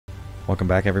Welcome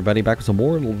back, everybody. Back with some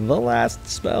more The Last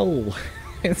Spell.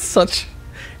 It's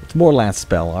more Last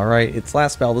Spell, alright? It's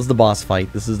Last Spell. This is the boss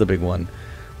fight. This is the big one.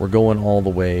 We're going all the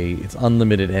way. It's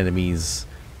unlimited enemies.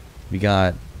 We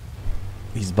got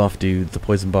these buff dudes, the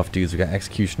poison buff dudes. We got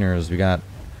executioners. We got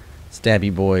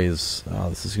stabby boys. Oh,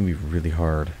 this is going to be really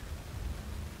hard.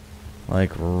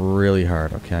 Like, really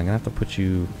hard. Okay, I'm going to have to put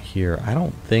you here. I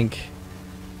don't think...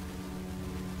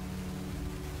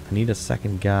 I need a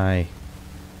second guy.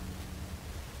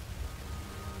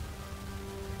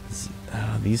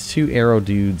 These two arrow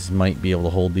dudes might be able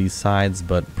to hold these sides,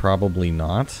 but probably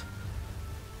not.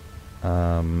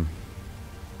 This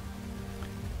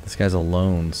guy's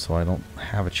alone, so I don't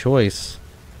have a choice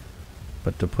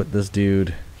but to put this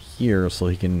dude here so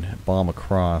he can bomb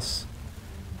across.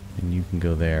 And you can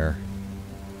go there.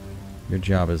 Your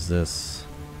job is this.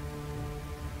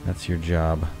 That's your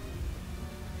job.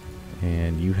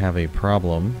 And you have a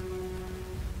problem.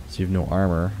 So you have no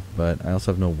armor, but I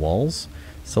also have no walls.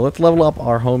 So let's level up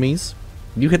our homies.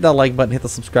 You hit that like button, hit the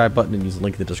subscribe button, and use the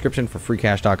link in the description for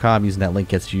freecash.com. Using that link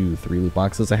gets you 3 loot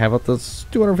boxes. I have up to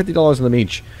 $250 in them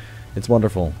each. It's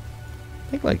wonderful. I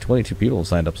think like 22 people have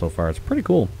signed up so far. It's pretty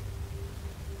cool.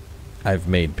 I've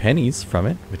made pennies from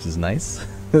it, which is nice.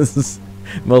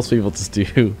 Most people just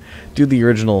do the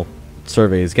original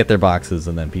surveys, get their boxes,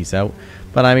 and then peace out.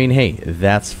 But I mean, hey,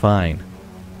 that's fine.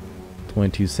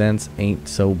 22 cents ain't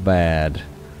so bad.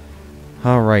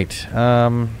 Alright,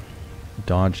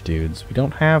 dodge dudes. We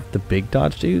don't have the big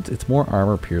dodge dudes. It's more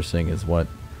armor piercing is what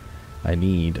I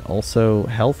need. Also,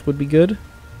 health would be good.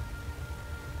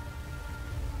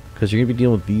 Because you're going to be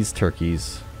dealing with these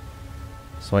turkeys.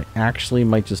 So I actually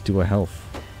might just do a health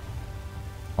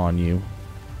on you.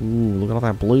 Ooh, look at all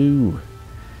that blue.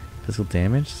 Physical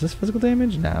damage? Is this physical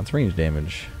damage? Nah, it's range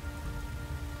damage.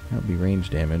 That would be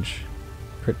range damage.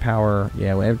 Crit power.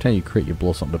 Yeah, well, every time you crit, you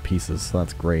blow something to pieces, so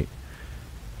that's great.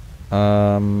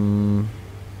 Opportunism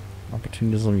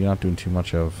you're not doing too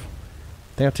much of.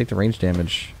 I think I'll take the range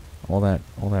damage. All that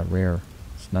rare.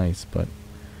 It's nice, but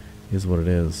it is what it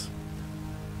is.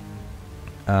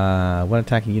 When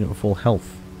attacking a unit with full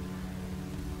health,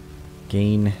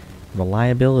 gain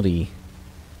reliability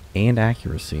and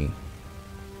accuracy.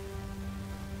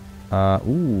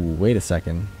 Ooh, wait a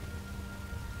second.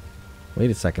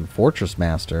 Fortress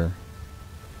Master.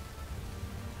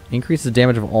 Increases the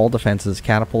damage of all defenses,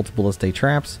 catapults, ballistic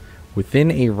traps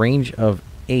within a range of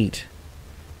 8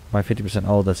 by 50%.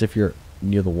 Oh, that's if you're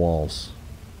near the walls.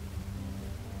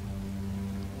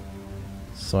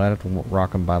 So I'd have to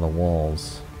rock them by the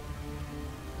walls.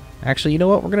 Actually, you know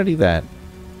what? We're going to do that.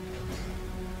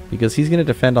 Because he's going to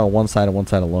defend on one side and one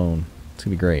side alone. It's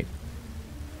going to be great.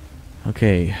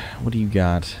 Okay, what do you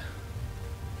got?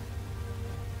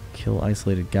 Kill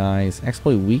isolated guys.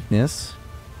 Exploit weakness.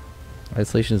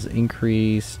 Isolation is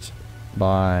increased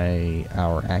by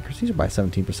our accuracy by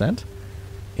 17%.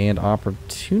 And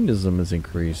opportunism is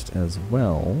increased as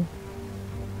well.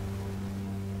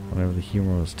 Whenever the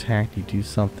hero is attacked, you do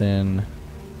something.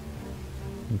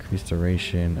 Increased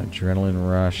duration. Adrenaline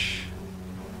rush.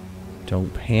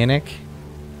 Don't panic.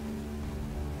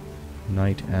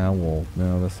 Night owl.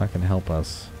 No, that's not going to help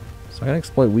us. So I'm going to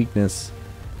exploit weakness.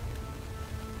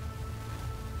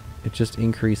 It just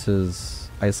increases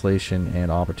isolation and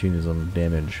opportunism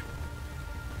damage.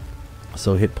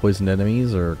 So hit poisoned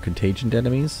enemies or contagioned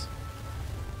enemies.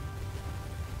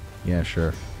 Yeah,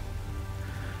 sure.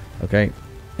 Okay.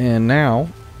 And now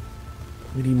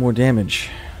we need more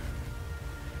damage.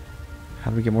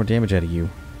 How do we get more damage out of you?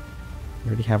 You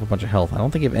already have a bunch of health. I don't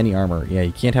think you have any armor. Yeah,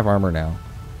 you can't have armor now.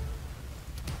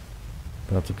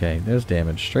 But that's okay. There's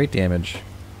damage. Straight damage.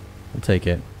 We'll take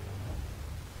it.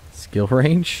 Skill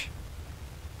range?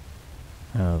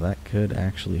 Oh, that could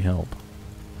actually help.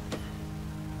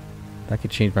 That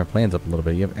could change my plans up a little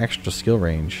bit. You have extra skill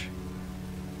range.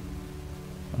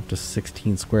 Up to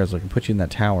 16 squares. So I can put you in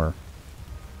that tower.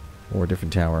 Or a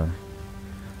different tower.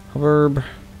 Blurb.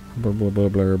 Blurb, blurb, blurb,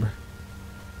 blurb.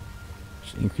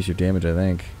 Just increase your damage, I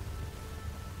think.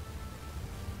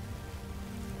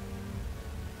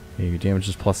 Yeah, your damage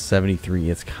is plus 73.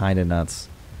 It's kind of nuts.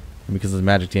 And because the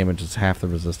magic damage is half the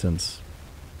resistance,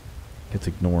 it's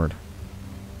ignored.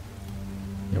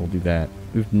 Yeah, we'll do that.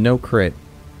 We have no crit.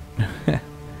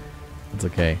 It's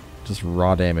okay. Just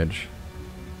raw damage.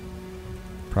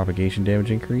 Propagation damage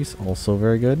increase. Also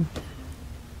very good.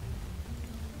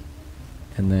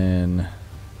 And then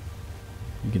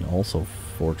you can also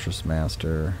Fortress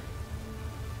Master.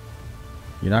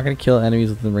 You're not going to kill enemies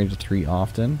within range of 3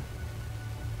 often.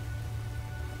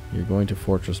 You're going to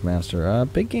Fortress Master.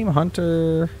 Big Game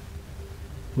Hunter.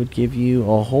 would give you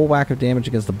a whole whack of damage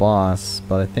against the boss,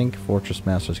 but I think Fortress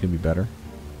Master is going to be better.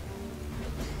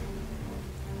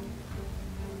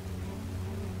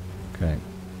 Okay.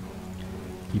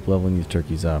 Keep leveling these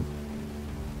turkeys up.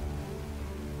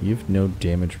 You have no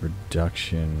damage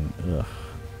reduction. Ugh.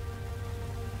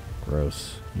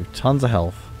 Gross. You have tons of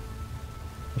health.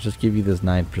 Let's just give you this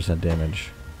 9%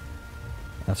 damage.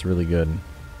 That's really good.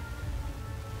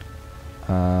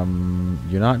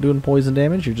 You're not doing poison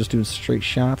damage. You're just doing straight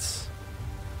shots.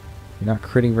 You're not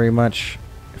critting very much.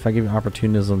 If I give you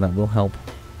opportunism, that will help.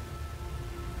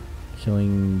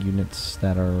 Killing units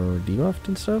that are debuffed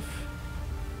and stuff.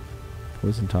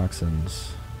 Poison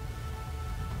toxins.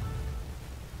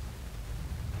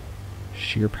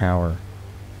 Sheer power.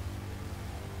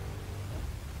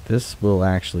 This will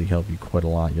actually help you quite a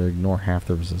lot. You'll ignore half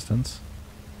the resistance.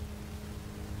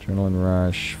 Adrenaline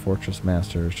Rush, Fortress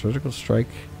Master, Surgical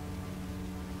Strike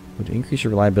would increase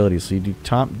your reliability. So you do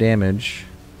top damage.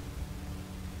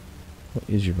 What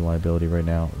is your reliability right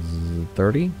now?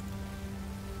 30?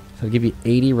 So I'll give you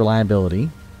 80 reliability.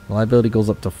 Reliability goes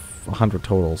up to 100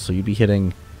 total. So you'd be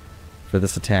hitting, for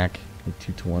this attack, like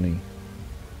 220.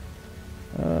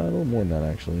 A little more than that,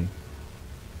 actually.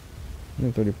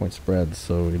 30 point spread,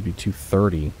 so it'd be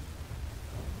 230.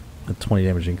 A 20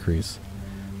 damage increase.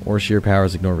 Or sheer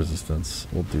powers ignore resistance.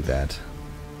 We'll do that.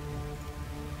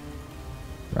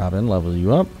 Robin, level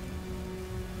you up.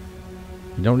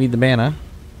 You don't need the mana.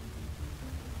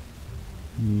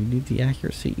 You need the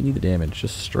accuracy. You need the damage.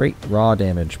 Just straight raw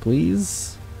damage,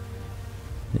 please.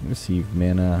 You receive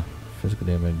mana, physical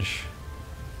damage.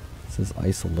 This is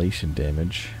isolation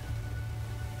damage.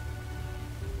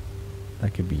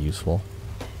 That could be useful.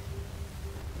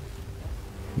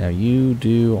 Now you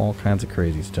do all kinds of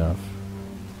crazy stuff.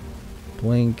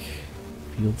 Blink,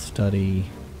 field study,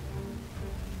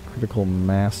 critical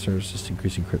masters, just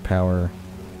increasing crit power,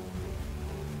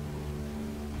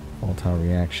 volatile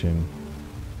reaction,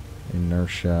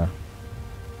 inertia.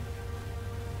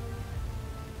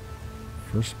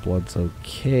 First blood's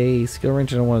okay. Skill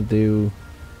range I don't want to do.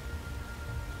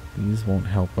 These won't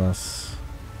help us.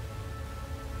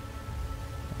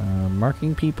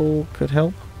 Marking people could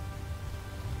help.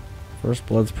 First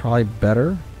blood's probably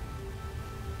better.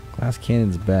 Glass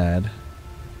cannon's bad.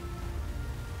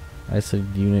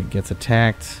 Isolated unit gets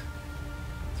attacked.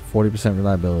 It's 40%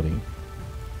 reliability.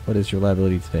 What is your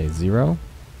reliability today? 0?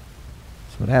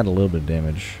 So it add a little bit of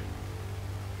damage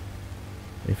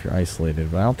if you're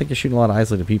isolated, but I don't think you're shooting a lot of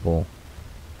isolated people.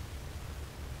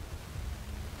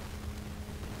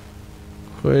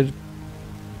 Could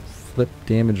flip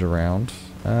damage around.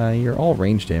 You're all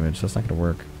range damage, so that's not going to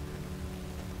work.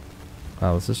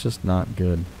 Wow, this is just not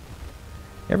good.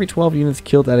 Every 12 units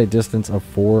killed at a distance of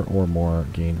 4 or more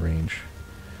gain range.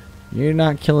 You're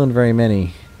not killing very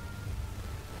many.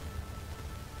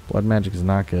 Blood magic is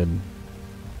not good.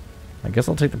 I guess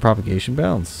I'll take the propagation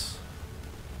bounce.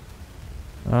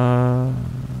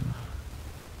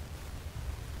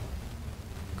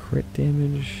 Crit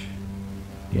damage.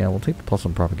 Yeah, we'll take the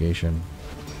 +1 propagation.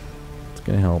 It's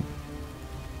gonna help.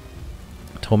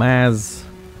 Tomaz.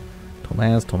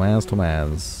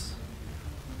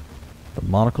 The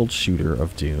monocled shooter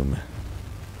of doom.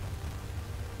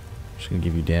 Just gonna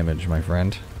give you damage, my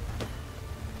friend.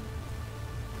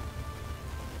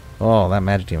 Oh, that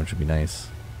magic damage would be nice.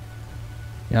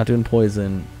 You're not doing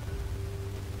poison.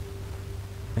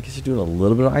 I guess you're doing a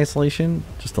little bit of isolation.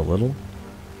 Just a little.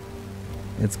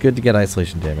 It's good to get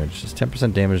isolation damage. Just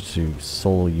 10% damage to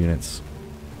solo units.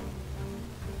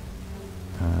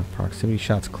 Proximity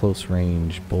shots, close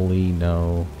range. Bully,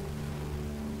 no.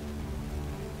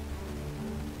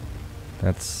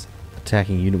 That's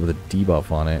attacking a unit with a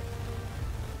debuff on it.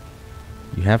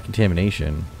 You have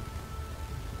contamination.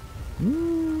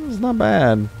 It's not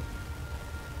bad.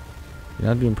 You're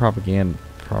not doing propagation.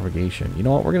 You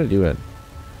know what? We're going to do it.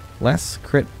 Less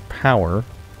crit power.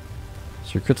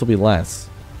 So your crits will be less.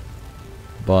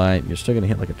 But you're still going to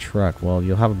hit like a truck. Well,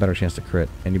 you'll have a better chance to crit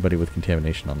anybody with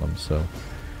contamination on them. So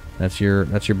that's your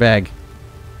bag.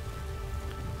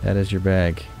 That is your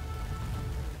bag.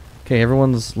 Okay,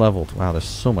 everyone's leveled. Wow, there's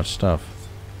so much stuff.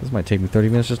 This might take me 30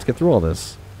 minutes just to get through all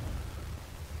this.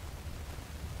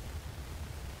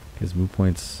 His move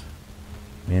points,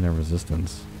 mana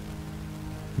resistance.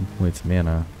 Move points,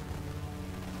 mana.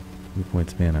 Move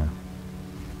points, mana.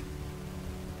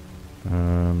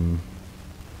 I'll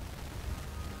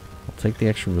take the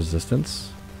extra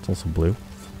resistance. It's also blue.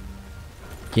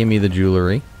 Give me the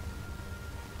jewelry.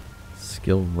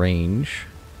 Skill range.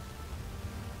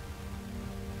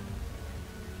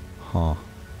 Huh.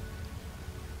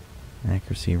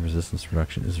 Accuracy and resistance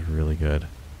reduction is really good.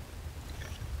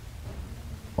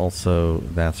 Also,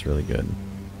 that's really good.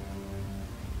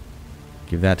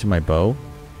 Give that to my bow.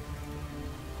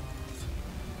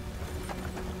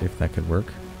 If that could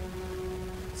work.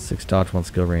 6 dodge, 1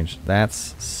 skill range.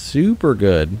 That's super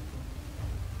good.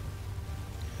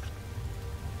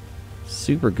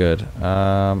 Super good.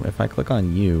 If I click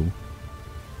on you,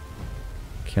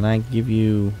 can I give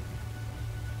you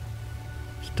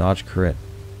dodge crit?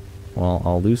 Well,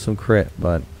 I'll lose some crit,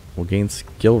 but we'll gain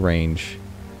skill range,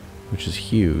 which is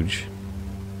huge.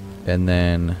 And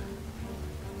then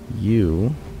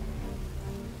you,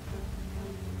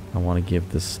 I want to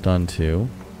give this stun to.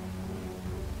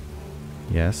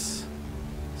 Yes.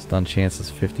 Stun chance is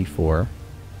 54.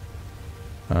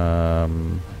 Wait,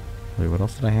 what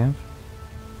else did I have?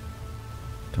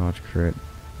 Dodge crit.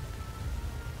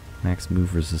 Max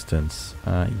move resistance.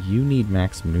 You need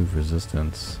max move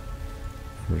resistance.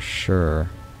 For sure.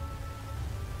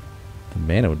 The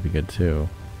mana would be good too.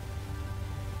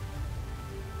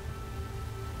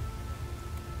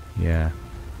 Yeah.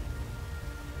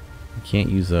 You can't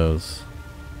use those.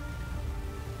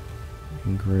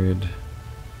 Ingrid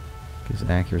gives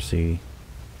accuracy.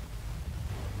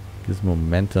 Gives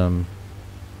momentum.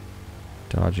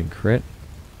 Dodge and crit.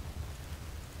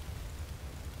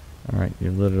 Alright,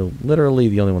 you're literally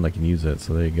the only one that can use it,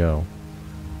 so there you go.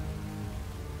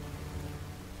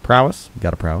 Prowess.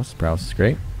 Got a prowess. Prowess is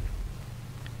great.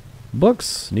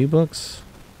 Books. New books.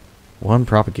 1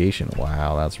 propagation.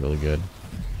 Wow, that's really good.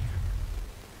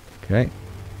 Okay.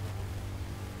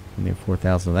 We have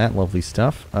 4,000 of that. Lovely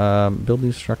stuff. Build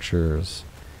new structures.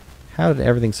 How did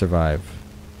everything survive?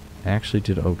 Actually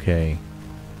did okay.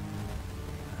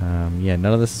 Yeah,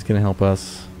 none of this is going to help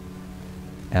us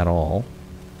at all.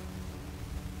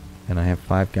 And I have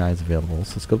 5 guys available.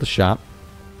 So let's go to the shop.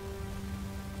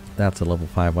 That's a level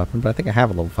 5 weapon, but I think I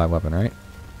have a level 5 weapon, right?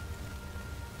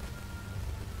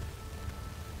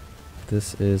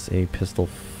 This is a pistol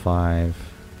 5.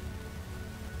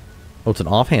 Oh, it's an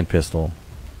offhand pistol.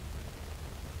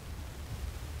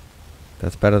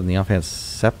 That's better than the offhand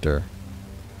scepter.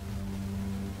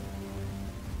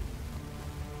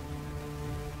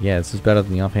 Yeah, this is better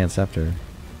than the offhand scepter.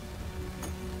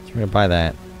 So we're gonna buy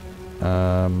that.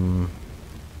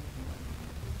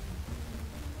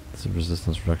 This is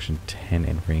resistance reduction 10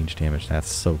 and range damage.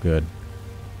 That's so good.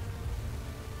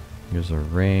 Here's a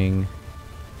ring.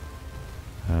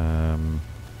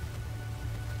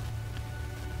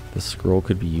 The scroll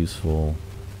could be useful.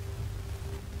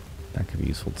 That could be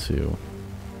useful too.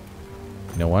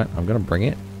 You know what? I'm gonna bring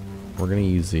it. We're gonna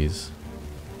use these.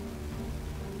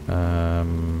 Yeah,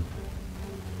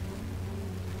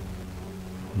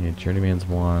 Journeyman's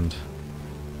Wand.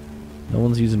 No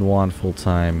one's using wand full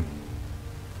time.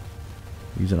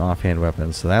 Using offhand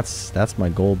weapons. So that's my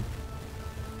gold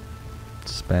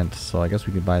spent. So I guess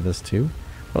we could buy this too.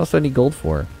 What else do I need gold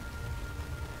for?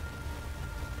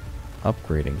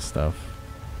 Upgrading stuff.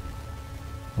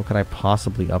 What could I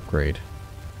possibly upgrade?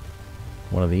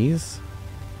 One of these?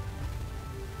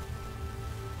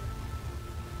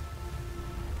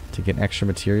 To get extra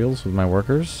materials with my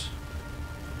workers?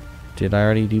 Did I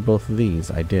already do both of these?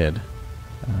 I did.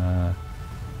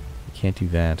 Can't do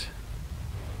that.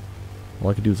 All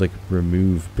I could do is like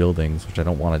remove buildings, which I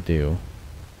don't want to do.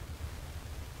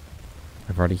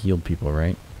 I've already healed people,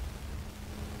 right?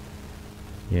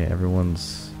 Yeah,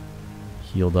 everyone's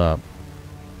healed up.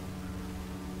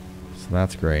 So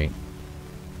that's great.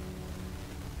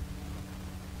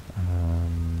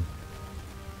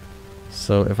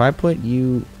 So if I put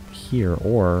you here,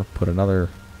 or put another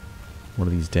one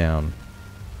of these down,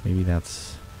 maybe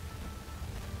that's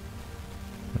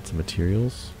some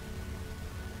materials.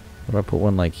 What if I put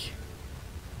one like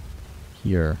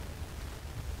here?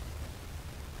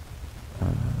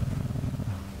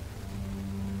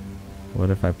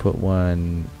 What if I put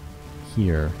one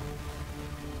here?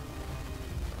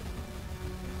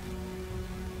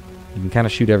 You can kind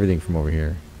of shoot everything from over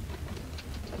here.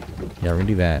 Yeah, we're gonna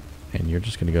do that. And you're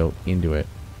just gonna go into it.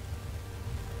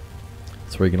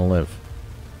 That's where you're gonna live.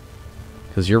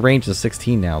 Because your range is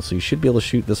 16 now, so you should be able to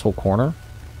shoot this whole corner.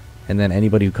 And then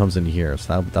anybody who comes into here.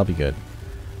 So that'll be good.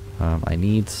 I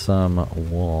need some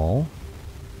wall.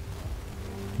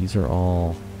 These are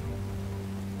all...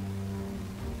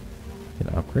 Get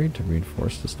an upgrade to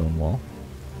reinforce the stone wall.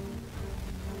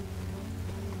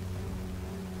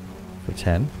 For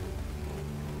 10.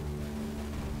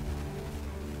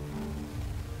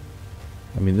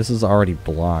 I mean, this is already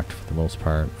blocked for the most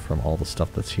part from all the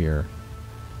stuff that's here.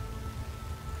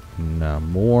 No,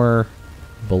 more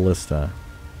ballista.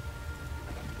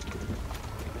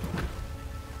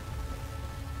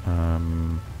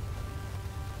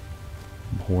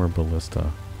 More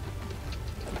ballista.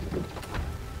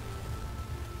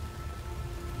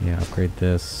 Yeah, upgrade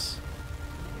this.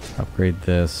 Upgrade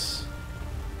this.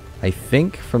 I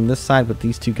think from this side with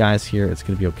these two guys here, it's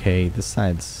going to be okay. This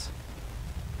side's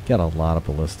got a lot of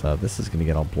ballista. This is going to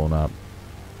get all blown up.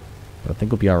 But I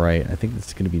think we'll be alright. I think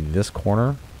it's going to be this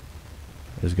corner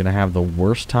is going to have the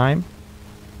worst time.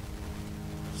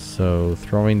 So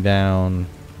throwing down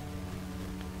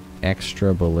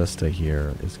extra ballista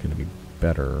here is going to be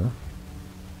better.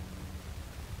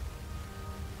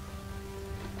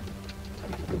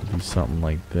 Do something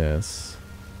like this.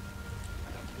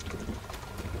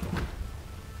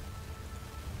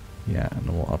 Yeah, and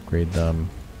we'll upgrade them.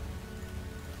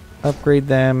 Upgrade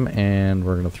them, and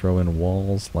we're going to throw in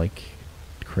walls like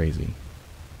crazy.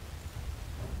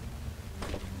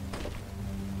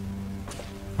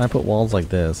 If I put walls like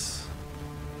this,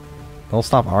 they'll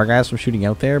stop our guys from shooting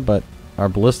out there, but our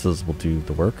ballistas will do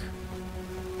the work.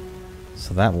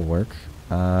 So that will work.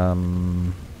 I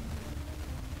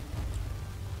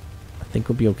think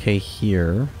we'll be okay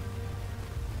here.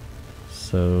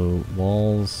 So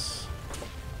walls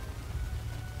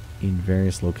in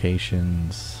various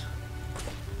locations.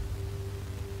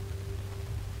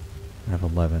 I have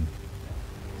 11.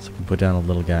 So we can put down a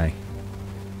little guy.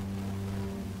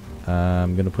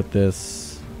 I'm gonna put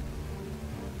this.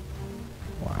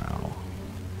 Wow.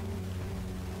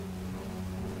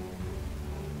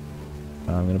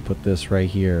 I'm gonna put this right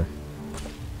here.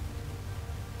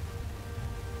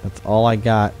 That's all I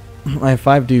got. I have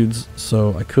 5 dudes,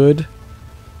 so I could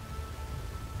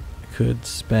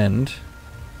spend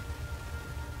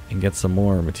and get some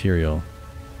more material.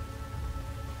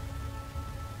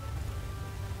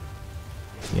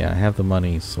 Yeah, I have the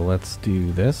money, so let's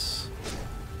do this.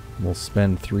 We'll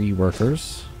spend 3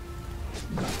 workers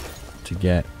to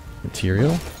get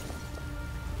material.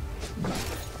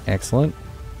 Excellent.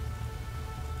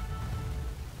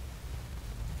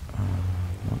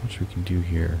 Not much we can do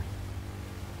here.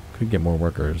 Could get more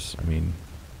workers. I mean,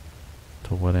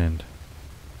 to what end?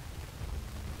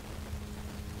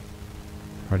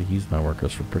 Already used my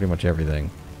workers for pretty much everything.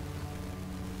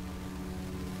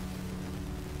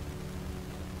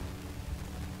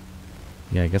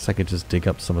 Yeah, I guess I could just dig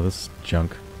up some of this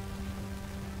junk.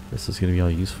 This is going to be all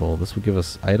useful. This will give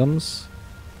us items,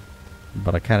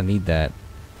 but I kind of need that.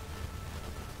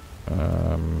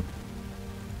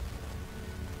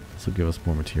 This will give us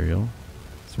more material.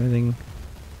 Is there anything?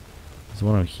 There's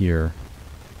one out here.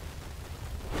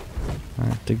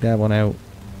 Alright, dig that one out.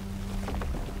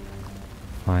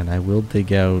 Fine, I will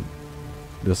dig out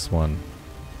this one.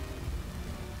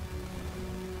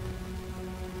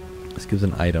 This gives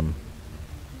an item.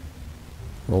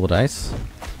 Roll the dice.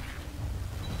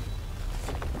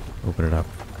 Open it up.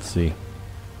 Let's see.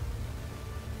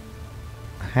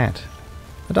 A hat.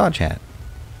 A Dodge hat.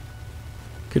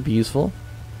 Could be useful.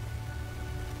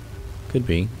 Could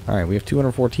be. Alright, we have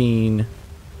 214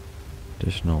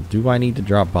 additional. Do I need to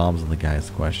drop bombs on the guy is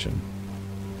the question.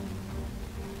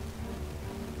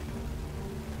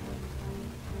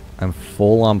 I'm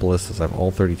full on ballistas. I have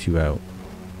all 32 out.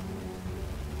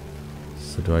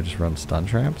 So do I just run stun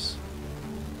traps?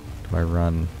 Do I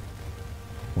run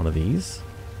one of these?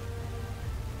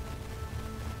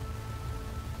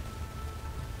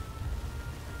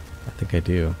 I think I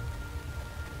do.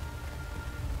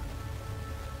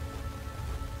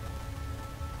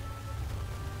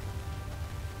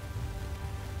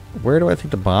 Where do I think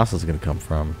the boss is going to come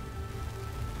from?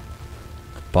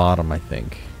 The bottom, I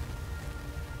think.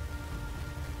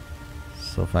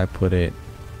 So if I put it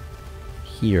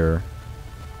here,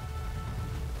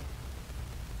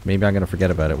 maybe I'm going to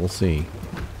forget about it. We'll see.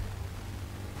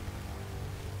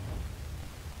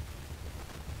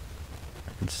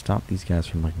 I can stop these guys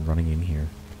from like running in here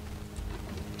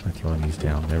by throwing these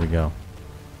down. There we go.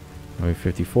 Now we have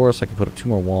 54, so I can put up 2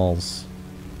 more walls,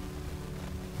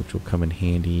 which will come in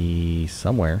handy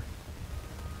somewhere.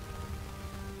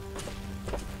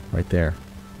 Right there.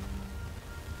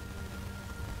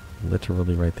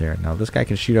 Literally right there. Now this guy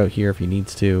can shoot out here if he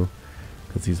needs to,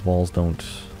 because these walls don't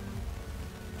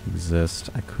exist.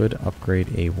 I could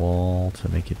upgrade a wall to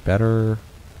make it better.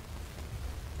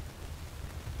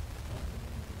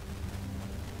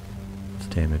 It's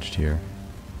damaged here.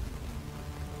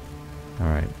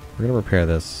 Alright, we're going to repair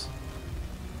this.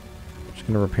 I'm just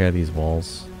going to repair these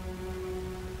walls.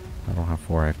 I don't have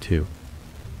 4, I have 2.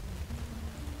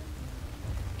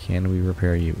 Can we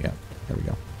repair you? Yeah, there we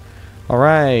go.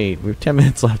 Alright, we have 10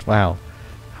 minutes left. Wow.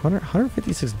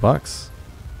 156 bucks.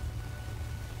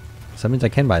 So that means I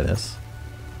can buy this.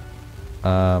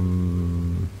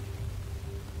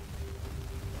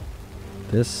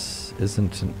 This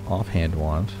isn't an offhand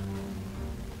want.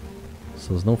 So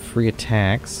there's no free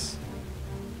attacks.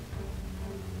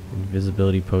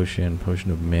 Invisibility potion,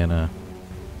 potion of mana.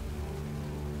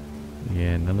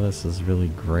 Yeah, none of this is really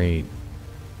great.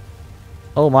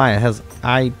 Oh my,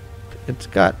 it's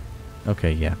got...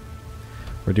 Okay, yeah.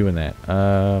 We're doing that.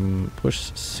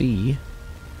 Push C.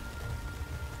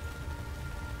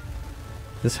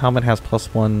 This helmet has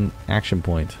 +1 action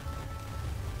point.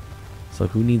 So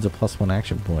who needs a +1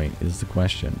 action point is the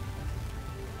question.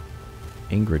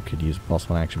 Ingrid could use a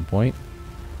 +1 action point.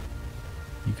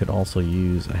 You could also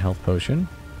use a health potion.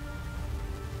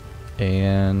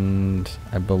 And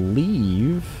I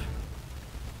believe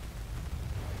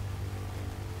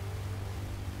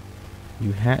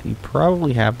you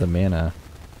probably have the mana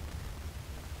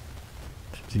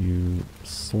to do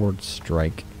sword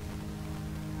strike.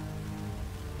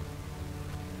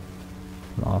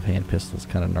 An offhand pistol is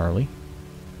kind of gnarly.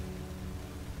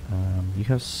 You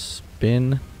have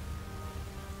spin.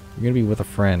 You're gonna be with a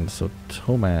friend, so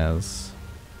Tomaz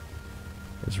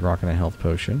is rocking a health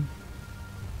potion.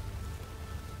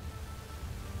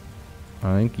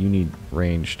 I think you need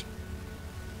ranged.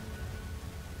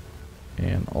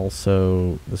 And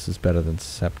also, this is better than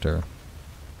Scepter.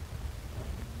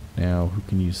 Now, who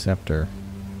can use Scepter?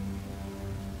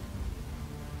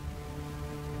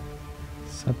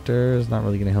 Scepter is not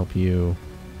really going to help you.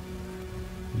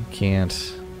 You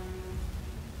can't.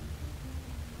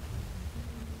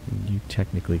 You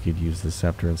technically could use the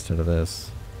Scepter instead of this.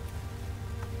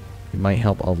 It might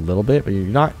help a little bit, but you're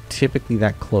not typically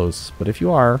that close. But if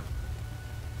you are,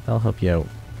 that'll help you out.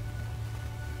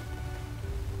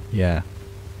 Yeah.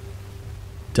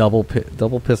 Double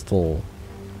pistol.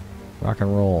 Rock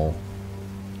and roll.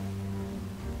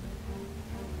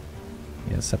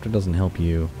 Yeah, Scepter doesn't help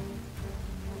you.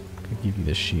 Could give you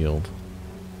the shield.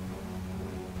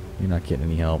 You're not getting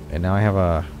any help. And now I have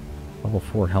a level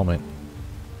 4 helmet.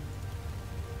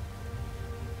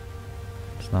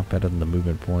 It's not better than the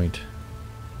movement point.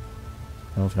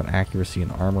 I it's got accuracy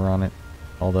and armor on it.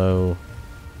 Although...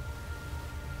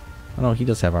 Oh no, he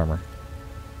does have armor.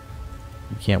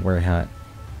 You can't wear a hat.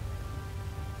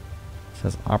 It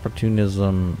says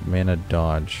opportunism, mana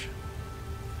dodge.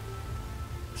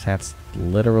 This hat's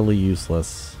literally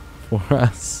useless for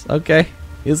us. Okay,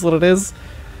 is what it is.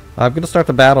 I'm going to start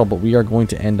the battle, but we are going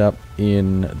to end up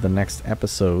in the next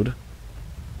episode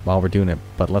while we're doing it.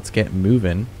 But let's get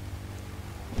moving.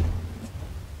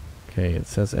 Okay, it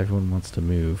says everyone wants to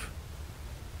move.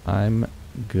 I'm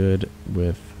good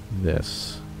with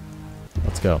this.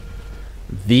 Let's go.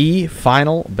 The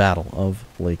final battle of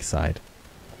Lakeside.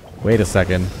 Wait a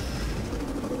second.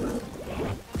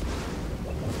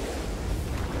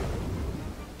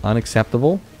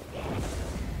 Unacceptable.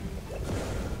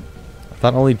 I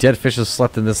thought only dead fishes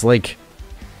slept in this lake.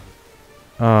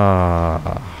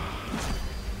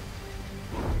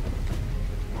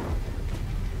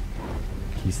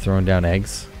 He's throwing down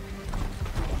eggs.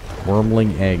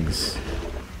 Wormling eggs.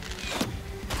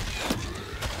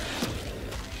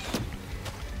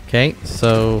 Okay,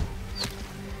 so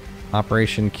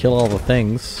Operation Kill All the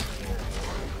Things.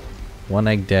 One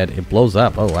egg dead. It blows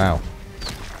up. Oh, wow.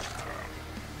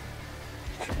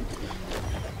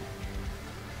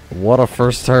 What a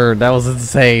first turn. That was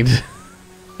insane.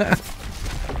 Oh,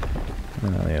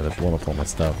 yeah, they're blowing up all my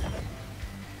stuff.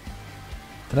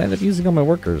 Did I end up using all my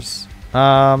workers?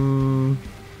 I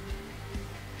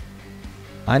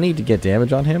need to get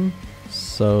damage on him,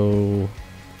 so...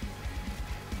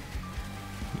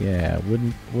 Yeah,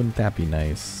 wouldn't that be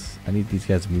nice? I need these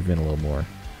guys to move in a little more.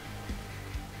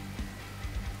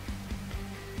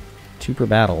 2 per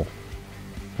battle.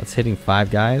 That's hitting 5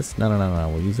 guys? No.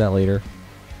 We'll use that later.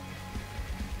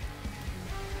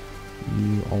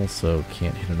 You also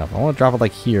can't hit enough. I want to drop it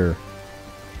like here.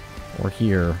 Or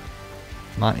here.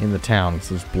 Not in the town,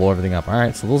 so just blow everything up.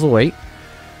 Alright, so those will wait.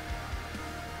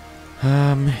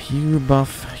 You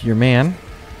buff your man.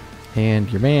 And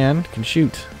your man can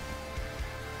shoot.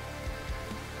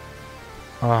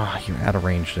 Ah, you're out of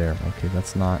range there. Okay,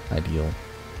 that's not ideal.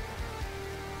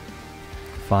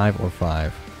 5 or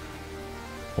 5.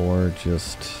 Or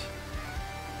just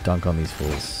dunk on these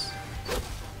fools.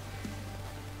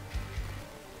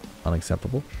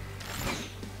 Unacceptable.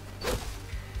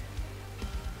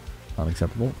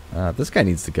 Unacceptable. This guy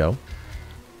needs to go.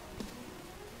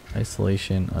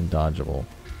 Isolation, undodgeable.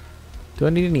 Do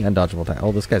I need any undodgeable attack?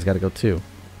 Oh, this guy's got to go too.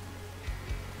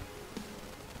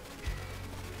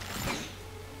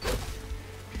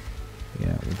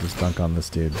 Yeah, we'll just dunk on this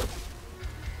dude.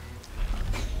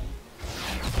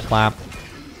 Clap.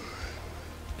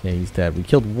 Okay, he's dead. We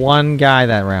killed 1 guy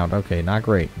that round. Okay, not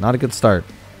great. Not a good start.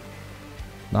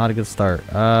 Not a good start.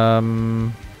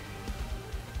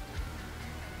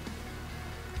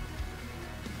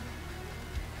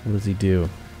 What does he do?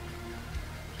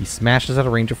 He smashes at a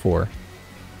range of 4.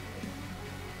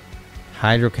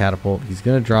 Hydro catapult. He's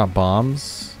gonna drop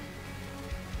bombs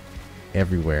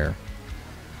everywhere.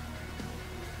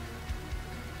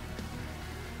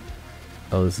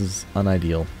 Oh, this is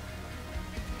unideal.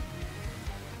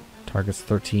 Targets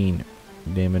 13.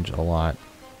 Damage a lot.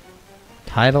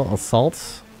 Tidal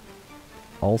assault.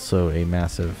 Also a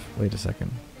massive... Wait a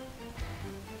second.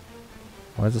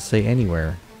 Why does it say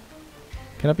anywhere?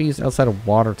 Cannot be used outside of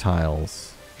water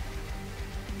tiles.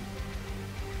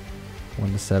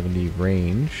 1 to 70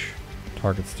 range.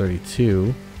 Targets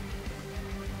 32.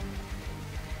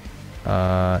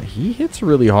 He hits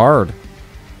really hard.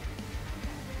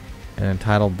 And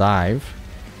Tidal dive.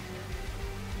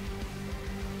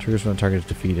 Triggers when the target is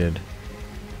defeated.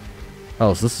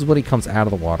 Oh, so this is when he comes out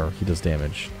of the water. He does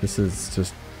damage. This is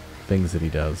just things that he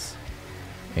does.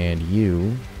 And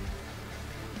you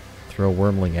throw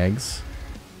wormling eggs.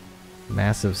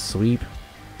 Massive sweep.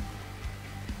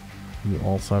 You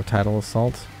also have Tidal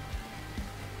assault.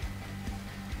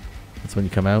 That's when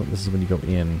you come out. This is when you go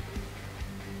in.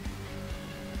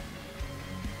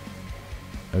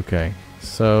 Okay,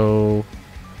 so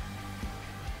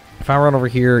if I run over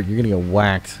here, you're gonna get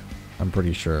whacked. I'm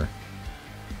pretty sure.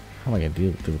 How am I gonna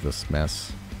deal with this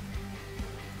mess?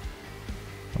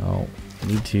 Well, I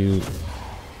need to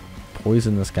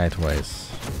poison this guy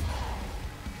twice.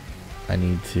 I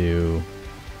need to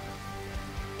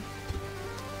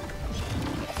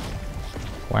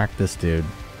whack this dude.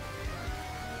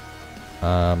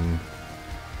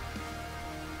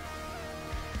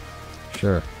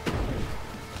 Sure.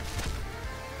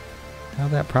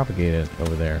 How'd that propagate it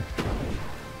over there?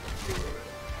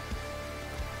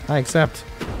 I accept.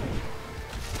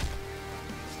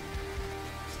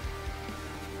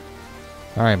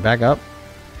 Alright, back up.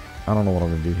 I don't know what I'm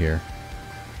gonna do here.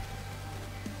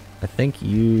 I think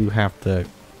you have to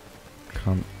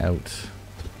come out.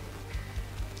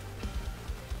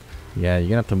 Yeah, you're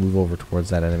gonna have to move over towards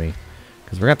that enemy.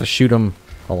 Because we're gonna have to shoot him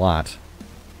a lot.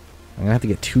 I'm gonna have to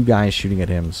get 2 guys shooting at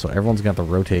him, so everyone's gonna have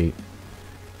to rotate.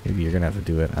 Maybe you're gonna have to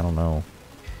do it. I don't know.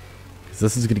 Because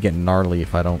this is gonna get gnarly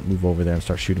if I don't move over there and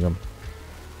start shooting him.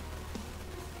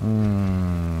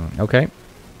 Okay.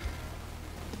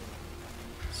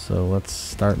 So let's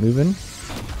start moving.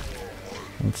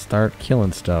 Let's start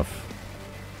killing stuff.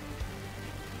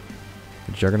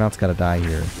 The Juggernaut's gotta die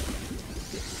here.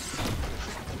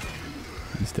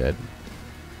 He's dead.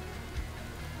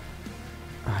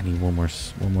 I need one more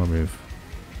move.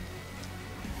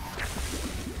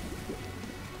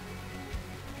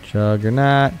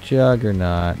 Juggernaut,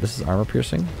 Juggernaut. This is armor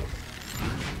piercing,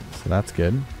 so that's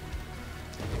good.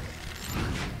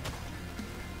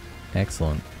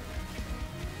 Excellent.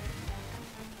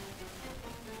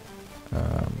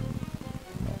 No,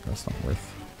 that's not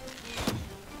worth.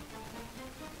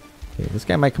 Okay, this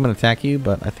guy might come and attack you,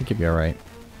 but I think you'll be alright.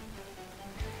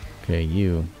 Okay,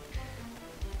 you.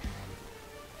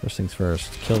 First things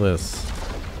first, kill this.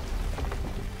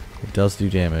 It does do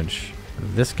damage.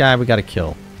 This guy we gotta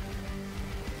kill.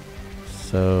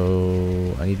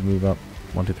 So I need to move up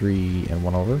 1, 2, 3, and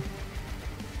 1 over.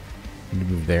 I need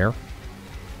to move there.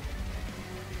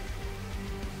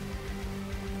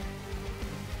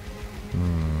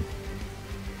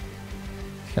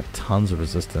 He's got tons of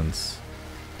resistance.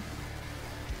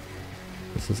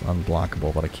 This is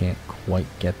unblockable, but I can't quite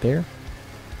get there.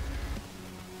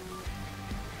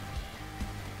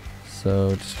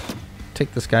 So just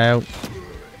take this guy out.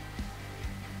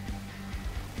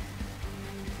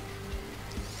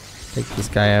 Take this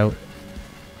guy out.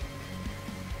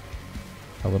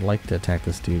 I would like to attack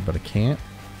this dude, but I can't.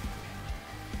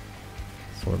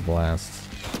 Sword blast.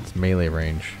 It's melee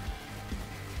range.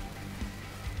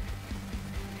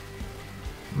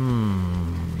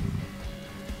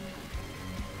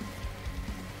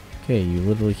 Okay, you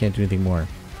literally can't do anything more.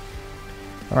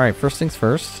 Alright, first things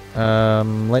first.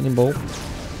 Lightning bolt.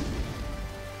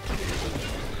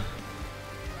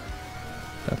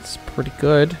 That's pretty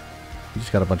good. We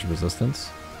just got a bunch of resistance.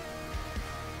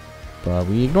 But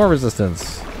we ignore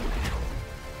resistance.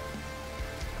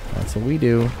 That's what we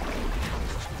do.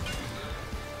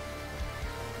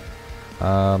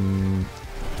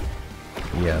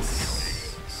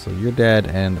 Yes. So you're dead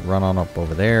and run on up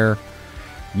over there.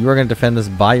 You are going to defend this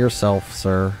by yourself,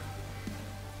 sir.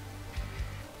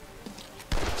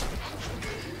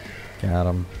 Got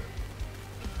him.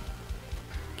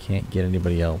 Can't get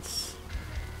anybody else.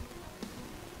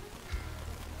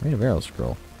 I need a barrel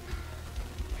scroll.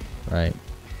 Right.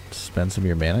 Spend some of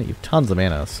your mana. You have tons of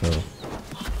mana, so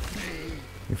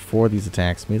you're for these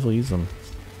attacks. May as well use them.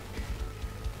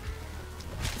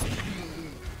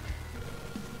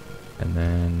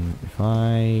 If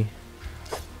I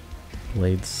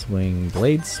blade swing.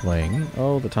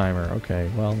 Oh, the timer. Okay,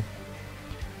 well,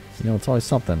 you know, it's always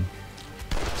something.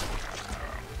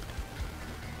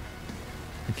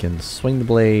 We can swing the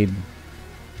blade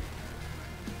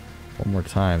one more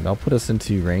time. That'll put us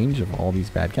into range of all these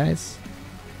bad guys.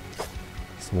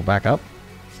 So we'll back up.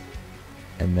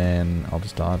 And then I'll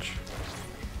just dodge.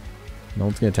 No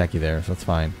one's going to attack you there, so that's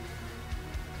fine.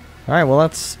 Alright, well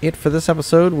that's it for this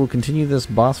episode. We'll continue this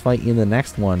boss fight in the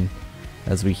next one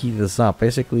as we heat this up.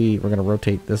 Basically, we're going to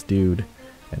rotate this dude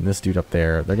and this dude up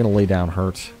there. They're going to lay down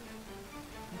hurt.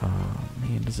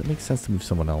 Man, does it make sense to move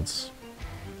someone else?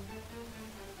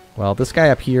 Well, this guy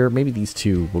up here, maybe these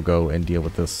two will go and deal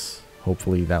with this.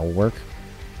 Hopefully that will work.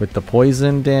 With the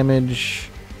poison damage,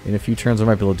 in a few turns I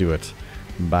might be able to do it.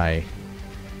 Bye.